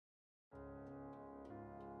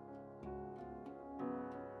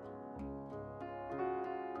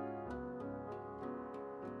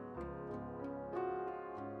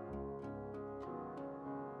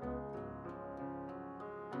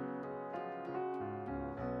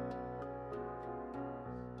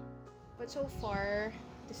But so far,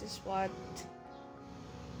 this is what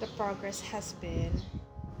the progress has been.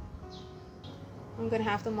 I'm gonna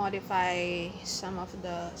have to modify some of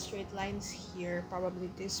the straight lines here,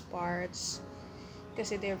 probably these parts,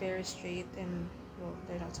 because they're very straight and, well,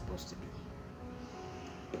 they're not supposed to be.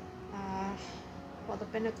 Well, the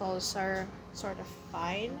pinnacles are sort of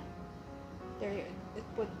fine.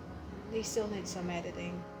 They still need some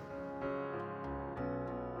editing.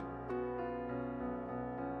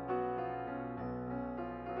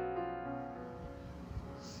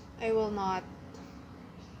 I will not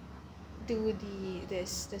do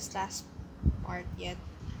this last part yet.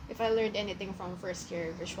 If I learned anything from first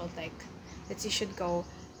year visual tech, that you should go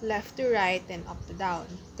left to right and up to down,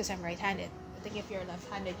 because I'm right-handed. I think if you're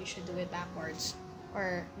left-handed, you should do it backwards,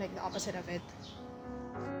 or like the opposite of it.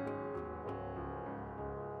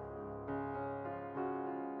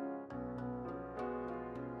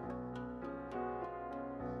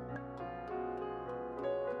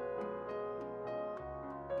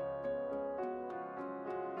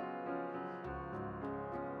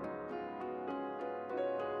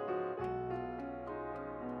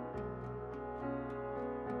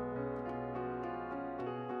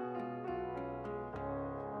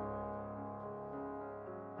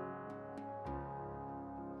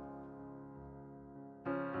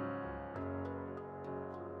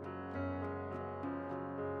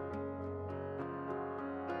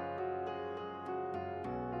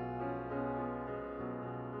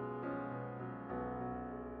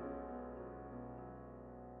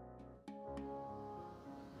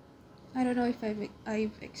 I don't know if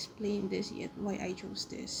I've explained this yet, why I chose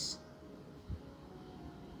this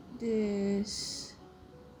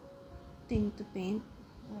thing to paint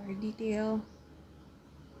or detail.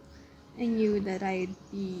 I knew that I'd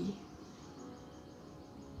be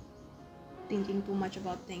thinking too much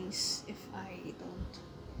about things if I don't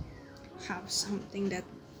have something that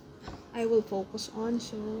I will focus on,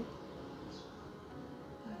 so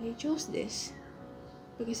I chose this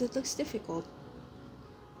because it looks difficult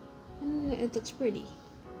and it looks pretty.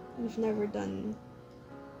 I've never done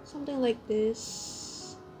something like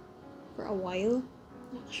this for a while.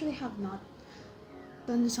 I actually have not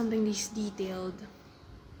done something this detailed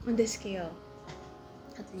on this scale,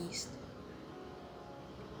 at least.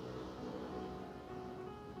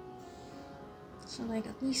 So like,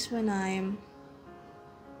 at least when I'm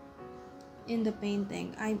in the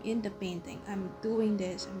painting, I'm doing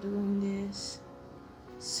this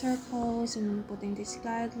circles and putting these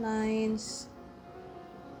guidelines.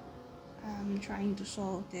 I'm trying to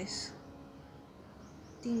solve this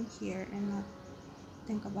thing here and not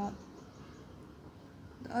think about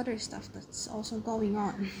the other stuff that's also going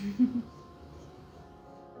on.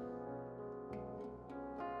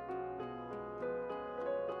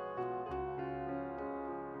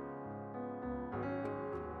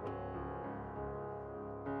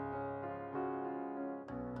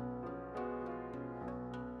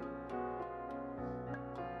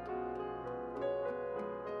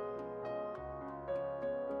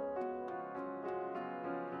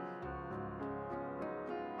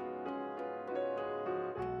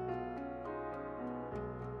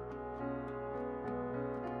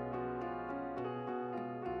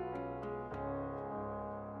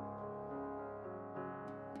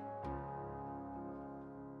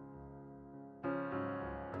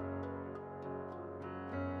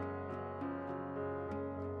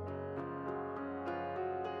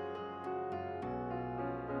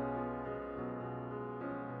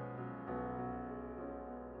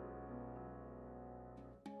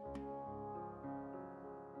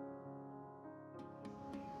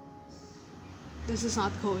 This is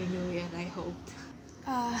not going nowhere, I hoped.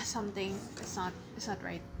 Something it's not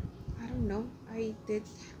right. I don't know. I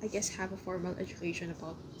guess have a formal education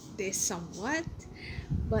about this somewhat,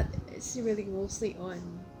 but it's really mostly on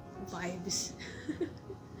vibes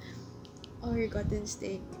or your gut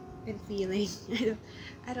instinct and feeling.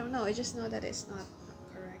 I don't know. I just know that it's not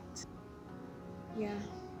correct. Yeah,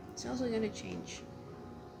 it's also gonna change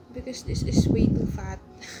because this is way too fat.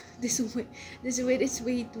 this weight is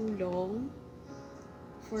way too long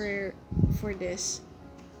for this.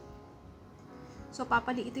 So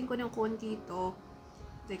papaliitin ko ng konti ito,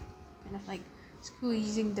 like kind of like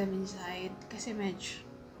squeezing them inside kasi medyo,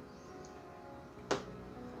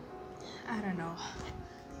 I don't know,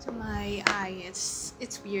 to my eye it's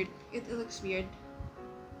weird. It looks weird.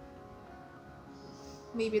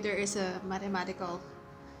 Maybe there is a mathematical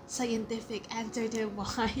scientific answer to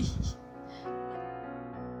why.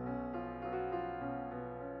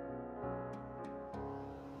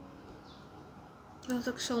 It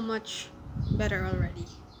looks so much better already,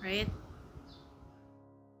 right?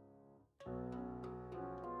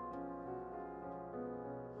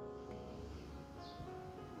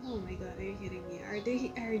 you kidding me? Are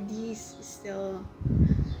these still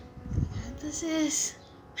fantasies?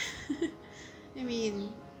 I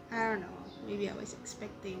mean, I don't know. Maybe I was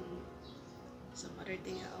expecting some other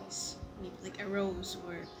thing else. Maybe like a rose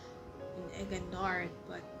or an egg and dart,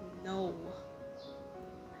 but no.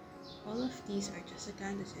 All of these are just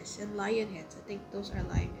acanthus and lion heads. I think those are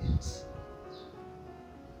lion heads.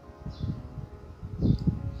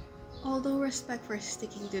 Although respect for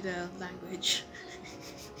sticking to the language.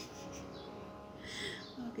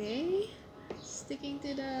 Okay, sticking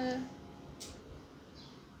to the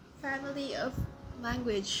family of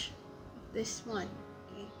language of this one.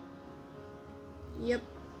 Okay. Yep.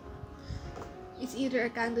 It's either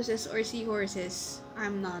acanthuses or seahorses.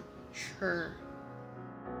 I'm not sure.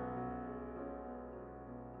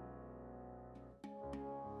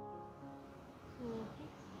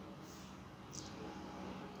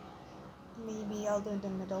 Maybe I'll do the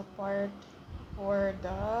middle part or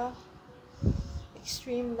the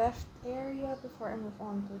extreme left area before I move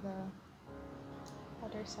on to the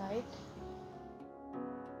other side.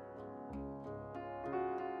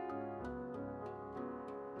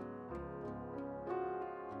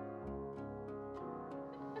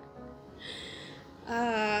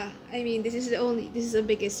 I mean, this is the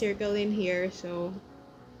biggest circle in here, so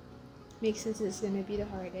makes sense it's gonna be the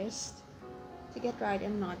hardest to get right.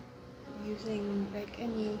 I'm not using like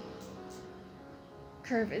any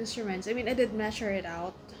curve instruments. I mean, I did measure it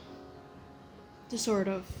out to sort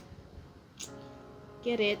of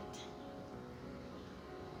get it.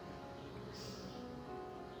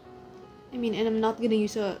 I mean, and I'm not gonna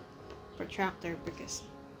use a protractor because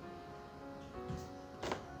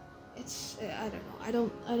it's I don't know.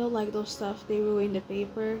 I don't like those stuff. They ruin the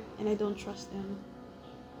paper, and I don't trust them.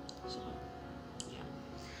 So yeah,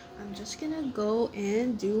 I'm just gonna go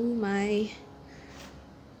and do my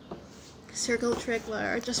circle trick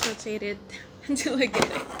or just rotate it until I get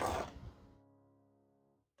it.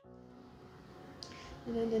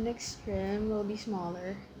 And then the next trim will be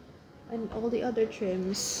smaller, and all the other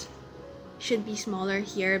trims should be smaller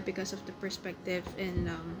here because of the perspective, and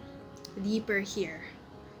deeper here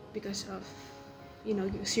because of, you know,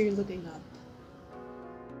 you're looking up.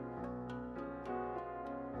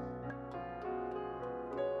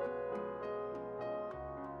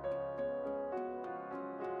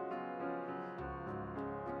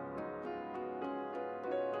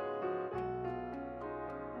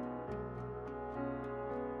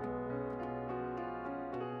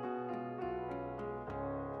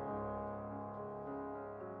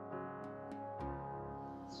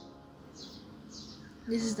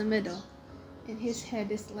 This is the middle, and his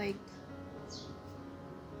head is like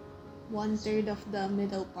 1/3 of the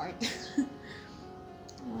middle part.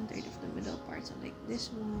 1/3 of the middle part. So like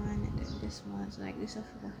this one, and then this one. So like this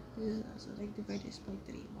is also like divide this by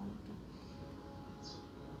 3. 1, 2.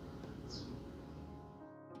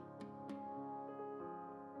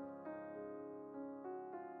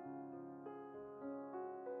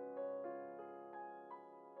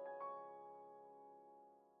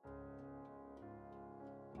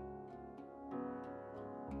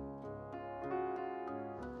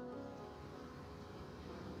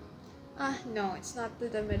 No, it's not to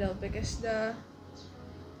the middle because the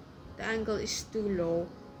angle is too low.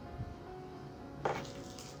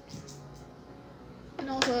 And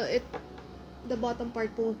also the bottom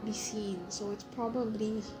part won't be seen, so it's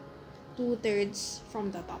probably 2/3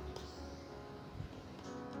 from the top.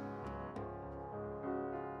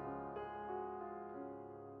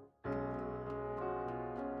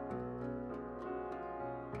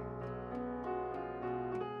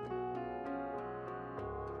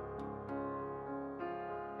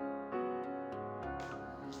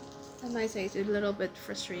 I might say it's a little bit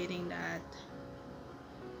frustrating that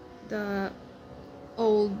the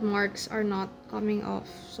old marks are not coming off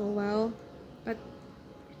so well, but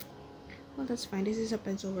well, that's fine. This is a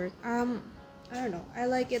pencil work. I don't know. I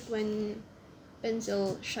like it when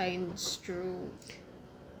pencil shines through,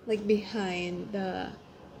 like behind the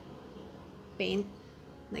paint,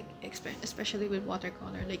 like especially with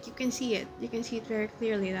watercolor. Like you can see it. You can see it very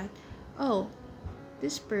clearly that, oh,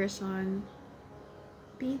 this person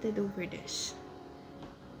painted over this,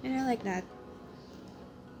 and I like that.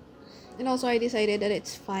 And also I decided that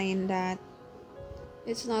it's fine that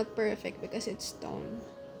it's not perfect because it's stone,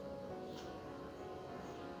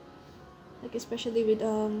 like especially with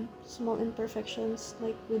small imperfections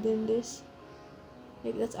like within this,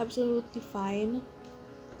 like that's absolutely fine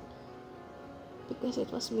because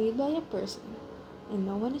it was made by a person and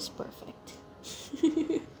no one is perfect.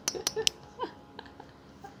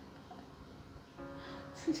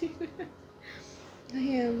 I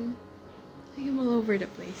am all over the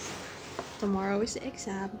place. tomorrow is the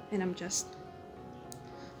exam, and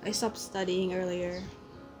I stopped studying earlier.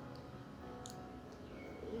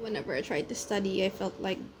 Whenever I tried to study, I felt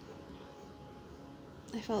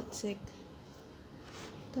sick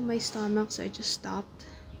to my stomach, so I just stopped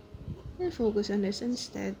and focused on this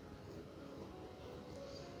instead.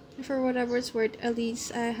 And for whatever it's worth, at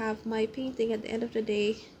least I have my painting at the end of the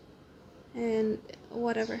day, and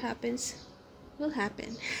whatever happens will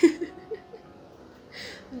happen.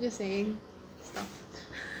 I'm just saying stuff.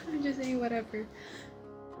 I'm just saying whatever.